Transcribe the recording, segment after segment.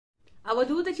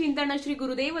अवधूत चिंतन श्री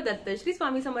गुरुदेव दत्त श्री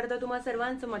स्वामी समर्थ तुम्हा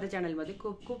सर्वांचं माझ्या चॅनलमध्ये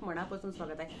खूप खूप मनापासून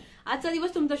स्वागत आहे। आजचा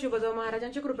दिवस तुमचा शुभ जावो,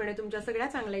 महाराजांच्या कृपेने तुमच्या सगळ्या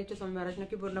चांगल्या इच्छा स्वामी महाराज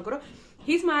नक्की पूर्ण करो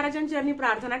हीच महाराजांची चरणी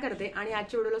प्रार्थना करते आणि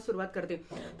आजच्या व्हिडिओला सुरुवात करते।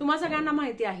 तुम्हा सगळ्यांना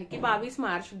माहिती आहे की 22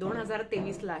 मार्च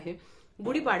 2023 ला आहे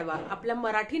गुढीपाडवा। आपल्या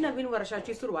मराठी नवीन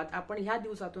वर्षाची सुरुवात आपण ह्या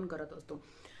दिवसातून करत असतो।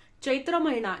 चैत्र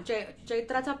महिना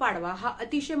चैत्राचा पाडवा हा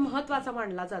अतिशय महत्त्वाचा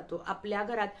मानला जातो। आपल्या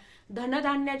घरात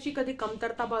धनधान्याची कधी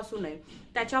कमतरता भासू नये,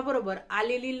 त्याच्याबरोबर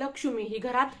आलेली लक्ष्मी ही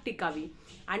घरात टिकावी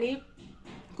आणि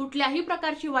कुठल्याही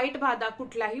प्रकारची वाईट बाधा,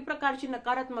 कुठल्याही प्रकारची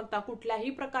नकारात्मकता, कुठल्याही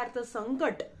प्रकारचं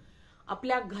संकट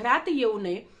आपल्या घरात येऊ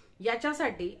नये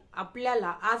याच्यासाठी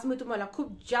आपल्याला आज मी तुम्हाला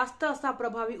खूप जास्त असा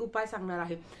प्रभावी उपाय सांगणार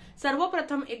आहे।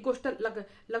 सर्वप्रथम एक गोष्ट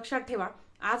लक्षात ठेवा,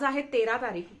 आज आहे 13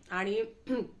 तारीख आणि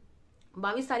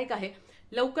 22 तारीख आहे।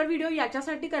 लवकर व्हिडिओ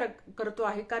याच्यासाठी करतो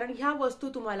आहे कारण ह्या वस्तू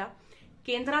तुम्हाला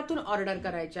केंद्रातून ऑर्डर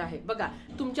करायच्या आहे। बघा,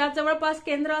 तुमच्या जवळपास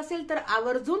केंद्र असेल तर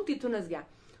आवर्जून तिथूनच घ्या,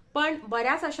 पण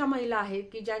बऱ्याच अशा महिला आहेत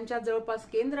की ज्यांच्या जवळपास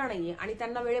केंद्र नाहीये आणि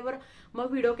त्यांना वेळेवर मग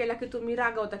व्हिडिओ केला की तुम्ही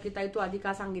रागवता की ताई तू आधी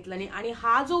का सांगितलं नाही। आणि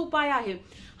हा जो उपाय आहे,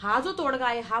 हा जो तोडगा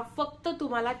आहे, हा फक्त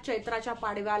तुम्हाला चैत्राच्या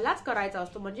पाडव्यालाच करायचा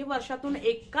असतो, म्हणजे वर्षातून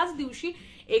एकाच दिवशी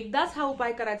एकदाच हा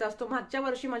उपाय करायचा असतो। मागच्या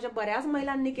वर्षी माझ्या बऱ्याच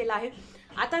महिलांनी केला आहे।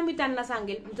 आता मी त्यांना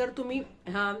सांगेल, जर तुम्ही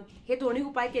हे दोन्ही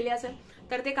उपाय केले असेल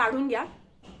तर ते काढून घ्या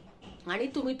आणि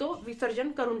तुम्ही तो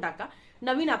विसर्जन करून टाका।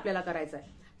 नवीन आपल्याला करायचं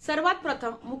आहे। सर्वात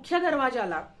प्रथम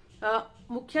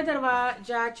मुख्य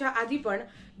दरवाजाच्या आधी पण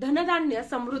धनधान्य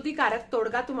समृद्धीकारक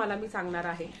तोडगा तुम्हाला मी सांगणार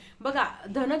आहे। बघा,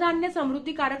 धनधान्य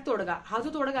समृद्धीकारक तोडगा हा जो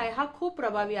तोडगा आहे हा खूप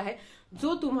प्रभावी आहे,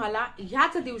 जो तुम्हाला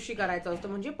ह्याच दिवशी करायचा असतो,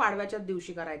 म्हणजे पाडव्याच्या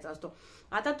दिवशी करायचा असतो।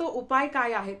 आता तो उपाय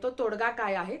काय आहे, तो तोडगा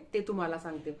काय आहे ते तुम्हाला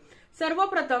सांगते।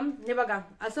 सर्वप्रथम हे बघा,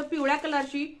 असं पिवळ्या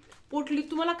कलरची पोटली,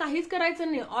 तुम्हाला काहीच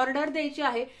करायचं नाही, ऑर्डर द्यायची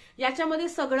आहे। याच्यामध्ये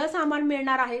सगळं सामान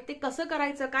मिळणार आहे। ते कसं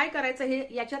करायचं, काय करायचं हे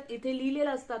याच्यात इथे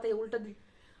लिहिलेलं असतं। हे उलट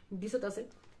दिसत असेल,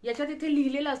 याच्यात इथे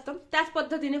लिहिलेलं असतं, त्याच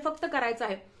पद्धतीने फक्त करायचं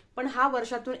आहे। पण हा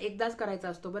वर्षातून एकदाच करायचा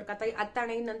असतो बरं का ताई, आता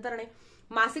नाही, नंतर नाही।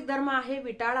 मासिक धर्म आहे,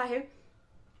 विटाळ आहे,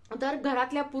 तर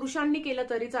घरातल्या पुरुषांनी केलं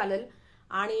तरी चालेल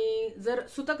आणि जर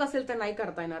सुतक असेल तर नाही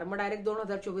करता येणार, मग डायरेक्ट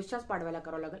 2024च्याच पाडव्याला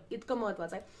करावं लागेल, इतकं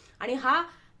महत्वाचं आहे। आणि हा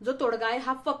जो तोडगा आहे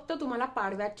हा फक्त तुम्हाला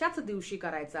पाडव्याच्याच दिवशी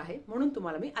करायचा आहे, म्हणून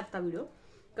तुम्हाला मी आता व्हिडिओ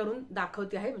करून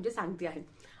दाखवते आहे, म्हणजे सांगते आहे।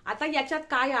 आता याच्यात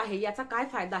काय आहे, याचा काय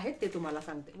फायदा आहे ते तुम्हाला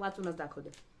सांगते, वाचूनच दाखवते।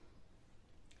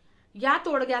 या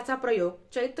तोडग्याचा प्रयोग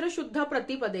चैत्र शुद्ध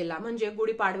प्रतिपदेला म्हणजे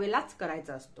गुढीपाडवेलाच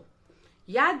करायचा असतो।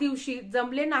 या दिवशी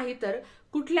जमले नाही तर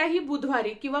कुठल्याही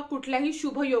बुधवारी किंवा कुठल्याही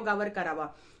शुभ योगावर करावा।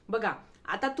 बघा,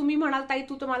 आता तुम्ही म्हणाल ताई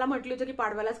तू तर मला म्हटली होती की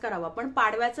पाडव्यालाच करावा, पण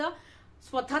पाडव्याचं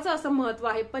स्वतःचं असं महत्व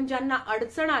आहे, पण ज्यांना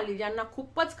अडचण आली, ज्यांना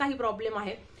खूपच काही प्रॉब्लेम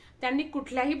आहे, त्यांनी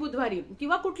कुठल्याही बुधवारी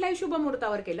किंवा कुठल्याही शुभ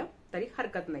मुहूर्तावर केलं तरी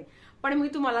हरकत नाही। पण मी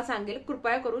तुम्हाला सांगेल,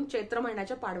 कृपया करून चैत्र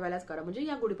महिन्याच्या पाडव्यालाच करा, म्हणजे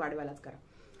या गुढीपाडव्यालाच करा।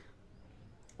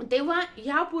 तेव्हा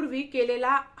यापूर्वी केलेला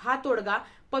हा तोडगा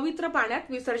पवित्र पाण्यात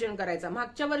विसर्जन करायचा।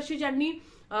 मागच्या वर्षी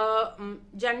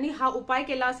ज्यांनी हा उपाय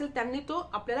केला असेल त्यांनी तो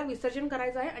आपल्याला विसर्जन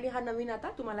करायचा आहे आणि हा नवीन आता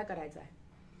तुम्हाला करायचा आहे।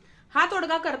 हा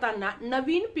तोडगा करताना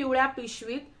नवीन पिवळ्या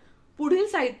पिशवीत पुढील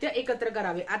साहित्य एकत्र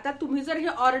करावे। आता तुम्ही जर हे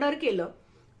ऑर्डर केलं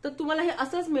तर तुम्हाला हे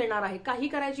असंच मिळणार आहे, काही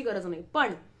करायची गरज नाही।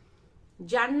 पण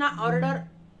ज्यांना ऑर्डर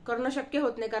करणं शक्य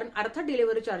होत नाही, कारण अर्थात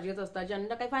डिलिव्हरी चार्जेस असतात,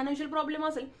 ज्यांना काही फायनान्शियल प्रॉब्लेम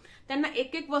असेल त्यांना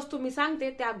एक एक वस्तू मी सांगते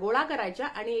त्या गोळा करायच्या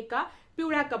आणि एका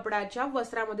पिवळ्या कपड्याच्या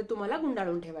वस्त्रामध्ये तुम्हाला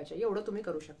गुंडाळून ठेवायच्या, एवढं तुम्ही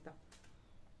करू शकता।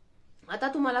 आता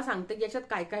तुम्हाला सांगते याच्यात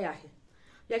काय काय आहे।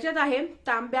 याच्यात आहे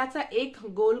तांब्याचा एक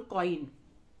गोल कॉइन,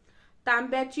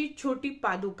 तांब्याची छोटी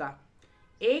पादुका,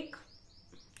 एक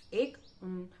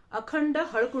अखंड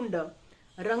हळकुंड,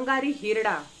 रंगारी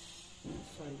हिरडा,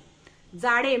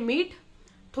 जाडे मीठ,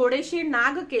 थोडेसे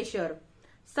नागकेशर,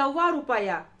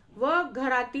 ₹1.25 व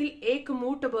घरातील 1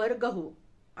 मूठभर गहू।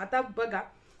 आता बघा,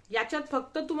 याच्यात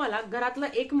फक्त तुम्हाला घरातलं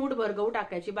 1 मूठभर गहू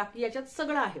टाकायचे, बाकी याच्यात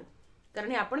सगळं आहे,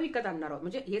 कारण हे आपण विकत आणणार आहोत,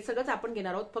 म्हणजे हे सगळंच आपण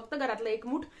घेणार आहोत। फक्त घरातलं 1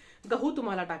 मूठ गहू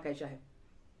तुम्हाला टाकायचे आहे।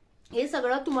 हे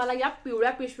सगळं तुम्हाला या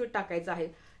पिवळ्या पिशवीत टाकायचं आहे।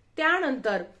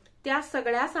 त्यानंतर त्या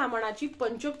सगळ्या सामानाची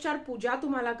पंचोपचार पूजा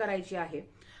तुम्हाला करायची आहे।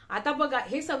 आता बघा,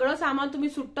 हे सगळं सामान तुम्ही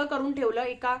सुट्ट करून ठेवलं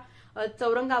एका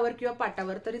चौरंगावर किंवा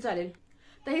पाटावर तरी चालेल,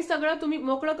 तर हे सगळं तुम्ही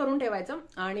मोकळं करून ठेवायचं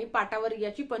आणि पाटावर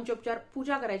याची पंचोपचार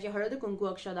पूजा करायची। हळद, कुंकू,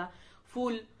 अक्षदा,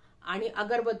 फूल आणि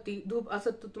अगरबत्ती, धूप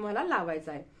असं तुम्हाला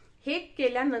लावायचं आहे। हे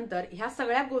केल्यानंतर ह्या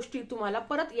सगळ्या गोष्टी तुम्हाला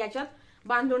परत याच्यात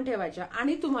बांधून ठेवायच्या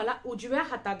आणि तुम्हाला उजव्या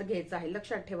हातात घ्यायचं आहे।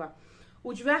 लक्षात ठेवा,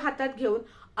 उजव्या हातात घेऊन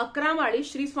 11 माळी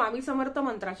श्री स्वामी समर्थ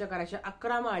मंत्राच्या करायच्या।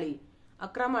 11 माळी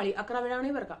 11 वेळा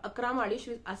नाही बरं का, 11 माळी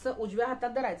श्री असं उजव्या हातात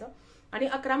धरायचं आणि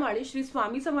 11 माळी श्री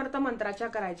स्वामी समर्थ मंत्राच्या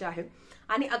करायच्या आहेत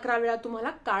आणि 11 वेळा तुम्हाला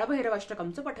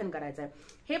काळभैरवाष्टकमचं पठण करायचं आहे।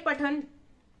 हे पठण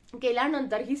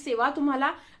केल्यानंतर ही सेवा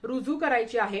तुम्हाला रुजू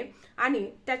करायची आहे आणि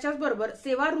त्याच्याच बरोबर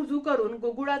सेवा रुजू करून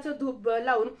गुगुळाचं धूप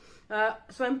लावून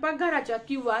स्वयंपाकघराच्या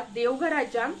किंवा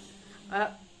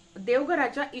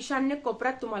देवघराच्या ईशान्य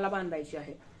कोपऱ्यात तुम्हाला बांधायची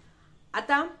आहे।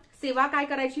 आता सेवा काय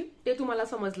करायची ते तुम्हाला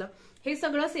समजलं। हे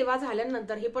सगळं सेवा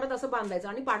झाल्यानंतर हे परत असं बांधायचं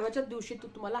आणि पाडव्याच्या दिवशी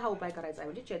तुम्हाला हा उपाय करायचा आहे,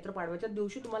 म्हणजे चैत्र पाडव्याच्या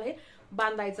दिवशी तुम्हाला हे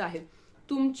बांधायचं आहे।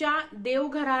 तुमच्या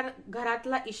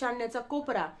घरातला ईशान्येचा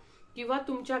कोपरा किंवा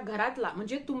तुमच्या घरातला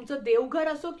म्हणजे तुमचं देवघर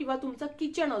असो किंवा तुमचं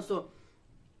किचन असो,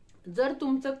 जर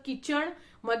तुमचं किचन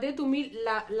मध्ये तुम्ही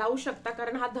लावू शकता,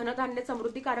 कारण हा धनधान्य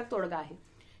समृद्धिकारक तोडगा आहे,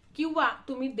 किंवा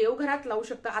तुम्ही देवघरात लावू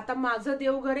शकता। आता माझं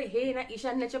देवघर हे ना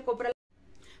ईशान्येच्या कोपऱ्याला,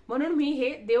 म्हणून मी हे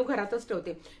देवघरातच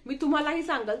ठेवते। मी तुम्हालाही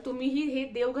सांगाल तुम्हीही हे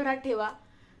देवघरात ठेवा।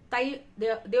 ताई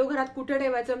देवघरात कुठे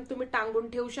ठेवायचं तुम्ही टांगून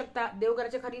ठेवू शकता,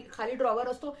 देवघराच्या खाली ड्रॉवर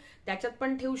असतो त्याच्यात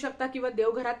पण ठेवू शकता, किंवा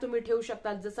देवघरात तुम्ही ठेवू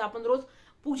शकता। जसं आपण रोज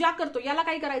पूजा करतो याला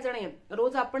काही करायचं नाही,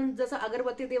 रोज आपण जसं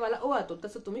अगरबत्ती देवाला ओवाळतो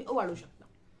तसं तुम्ही ओवाळू शकता।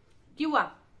 किंवा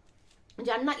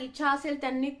ज्यांना इच्छा असेल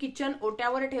त्यांनी किचन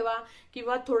ओट्यावर ठेवा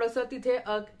किंवा थोडंसं तिथे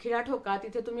खिळा ठोका,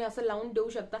 तिथे तुम्ही असं लावून देऊ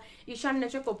शकता।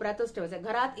 ईशान्येच्या कोपऱ्यातच ठेवायचं आहे,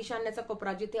 घरात ईशान्येचा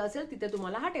कोपरा जिथे असेल तिथे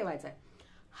तुम्हाला हा ठेवायचा आहे।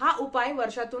 हा उपाय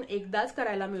वर्षातून एकदाच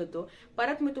करायला मिळतो।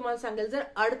 परत मी तुम्हाला सांगेल, जर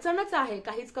अडचणच आहे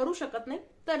काहीच करू शकत नाही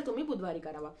तर तुम्ही बुधवारी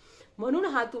करावा, म्हणून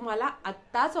हा तुम्हाला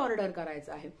आत्ताच ऑर्डर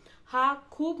करायचा आहे। हा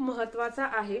खूप महत्वाचा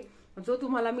आहे, जो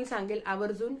तुम्हाला मी सांगेल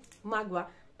आवर्जून मागवा।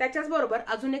 त्याच्याच बरोबर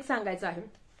अजून एक सांगायचं आहे,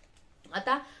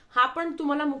 आता हा पण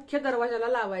तुम्हाला मुख्य दरवाजाला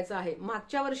लावायचा आहे।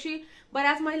 मागच्या वर्षी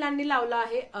बऱ्याच महिलांनी लावला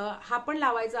आहे, हा पण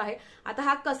लावायचा आहे। आता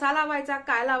हा कसा लावायचा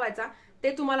काय लावायचा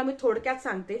ते तुम्हाला मी थोडक्यात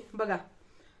सांगते बघा।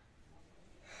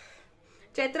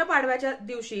 चैत्र पाडव्याच्या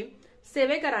दिवशी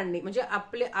सेवेकरांनी म्हणजे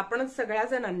आपण सगळ्या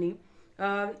जणांनी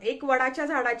एक वडाच्या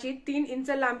झाडाची 3 इंच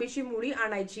लांबीची मुळी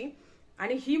आणायची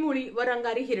आणि ही मुळी व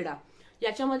रंगारी हिरडा,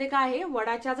 याच्यामध्ये काय आहे,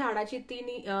 वडाच्या झाडाची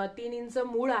 3 इंच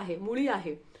मुळी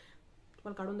आहे।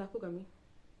 तुम्हाला काढून दाखवू का मी,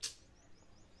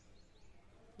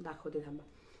 दाखवते थांबा।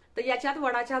 तर याच्यात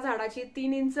वडाच्या झाडाची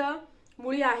 3 इंच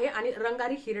मुळी आहे आणि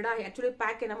रंगारी हिरडा आहे। ऍक्च्युली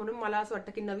पॅक आहे ना म्हणून मला असं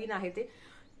वाटतं की नवीन आहे ते।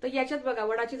 तर याच्यात बघा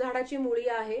वडाची झाडाची मुळी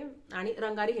आहे आणि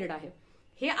रंगारी हिरडा आहे,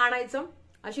 हे आणायचं।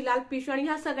 अशी लाल पिशवी, आणि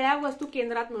ह्या सगळ्या वस्तू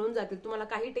केंद्रात मिळून जातील, तुम्हाला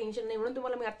काही टेन्शन नाही, म्हणून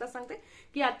तुम्हाला मी आत्ताच सांगते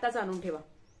की आत्ताच आणून ठेवा।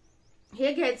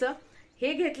 हे घ्यायचं,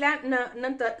 हे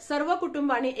घेतल्यानंतर सर्व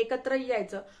कुटुंबाने एकत्र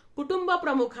यायचं। कुटुंब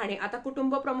प्रमुखाने, आता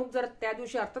कुटुंब प्रमुख जर त्या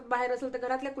दिवशी अर्थात बाहेर असेल तर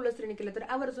घरातल्या कुलस्त्रीने केलं तर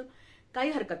आवर्जून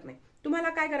काही हरकत नाही। तुम्हाला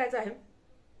काय करायचं आहे,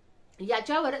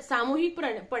 याच्यावर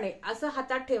सामूहिकपणे असं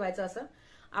हातात ठेवायचं, असं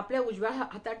आपल्या उजव्या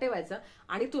हातात ठेवायचं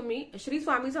आणि तुम्ही श्री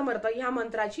स्वामी समर्थ ह्या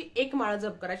मंत्राची 1 माळ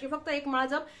जप करायची। फक्त 1 माळ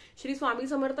जप श्री स्वामी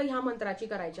समर्थ ह्या मंत्राची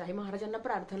करायची आहे। महाराजांना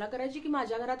प्रार्थना करायची की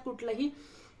माझ्या घरात कुठलंही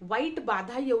वाईट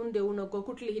बाधा येऊन देऊ नको,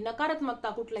 कुठलीही नकारात्मकता,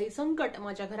 कुठलंही संकट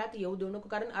माझ्या घरात येऊ देऊ नको,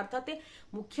 कारण अर्थात ते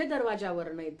मुख्य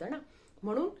दरवाजावरनं येतं ना,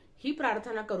 म्हणून ही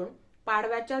प्रार्थना करून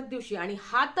पाडव्याच्या दिवशी, आणि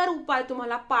हा तर उपाय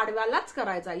तुम्हाला पाडव्यालाच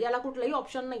करायचा, याला कुठलाही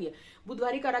ऑप्शन नाहीये,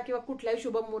 बुधवारी करा किंवा कुठल्याही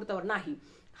शुभ मुहूर्तावर नाही,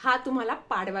 हा तुम्हाला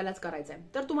पाडव्यालाच करायचा आहे।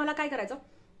 तर तुम्हाला काय करायचं,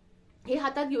 हे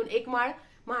हातात घेऊन 1 माळ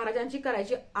महाराजांची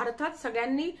करायची। अर्थात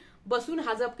सगळ्यांनी बसून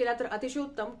हा जप केला तर अतिशय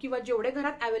उत्तम, किंवा जेवढे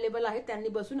घरात अवेलेबल आहे त्यांनी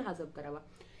बसून हा जप करावा।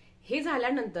 हे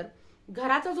झाल्यानंतर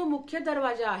घराचा जो मुख्य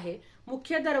दरवाजा आहे,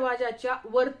 मुख्य दरवाजाच्या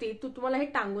वरती तुम्हाला हे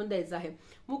टांगून द्यायचं आहे।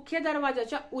 मुख्य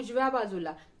दरवाजाच्या उजव्या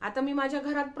बाजूला, आता मी माझ्या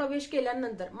घरात प्रवेश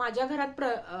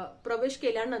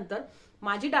केल्यानंतर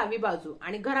माझी डावी बाजू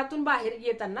आणि घरातून बाहेर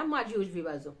येताना माझी उजवी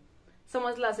बाजू,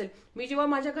 समजलं असेल। मी जेव्हा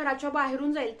माझ्या घराच्या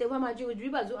बाहेरून जाईल तेव्हा माझी उजवी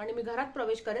बाजू आणि मी घरात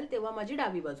प्रवेश करेल तेव्हा माझी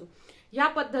डावी बाजू, या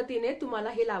पद्धतीने तुम्हाला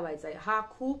हे लावायचं आहे। हा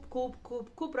खूप खूप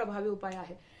खूप खूप प्रभावी उपाय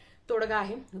आहे, तोडगा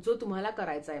आहे, जो तुम्हाला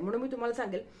करायचा आहे। म्हणून मी तुम्हाला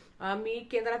सांगेल, मी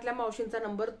केंद्रातल्या मावशींचा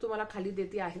नंबर तुम्हाला खाली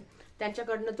देते आहे,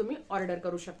 त्यांच्याकडनं तुम्ही ऑर्डर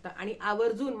करू शकता। आणि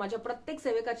आवर्जून माझ्या प्रत्येक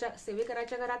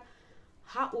सेवेकराच्या घरात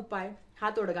हा उपाय, हा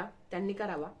तोडगा त्यांनी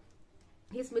करावा,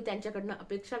 हीच मी त्यांच्याकडनं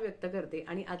अपेक्षा व्यक्त करते।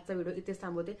 आणि आजचा व्हिडिओ इथेच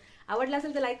थांबवते। आवडला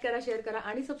असेल तर लाईक करा, शेअर करा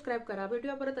आणि सबस्क्राईब करा।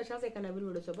 भेटूया परत अशाच एका नवीन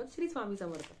व्हिडिओ सोबत। श्री स्वामी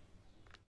समर्थ।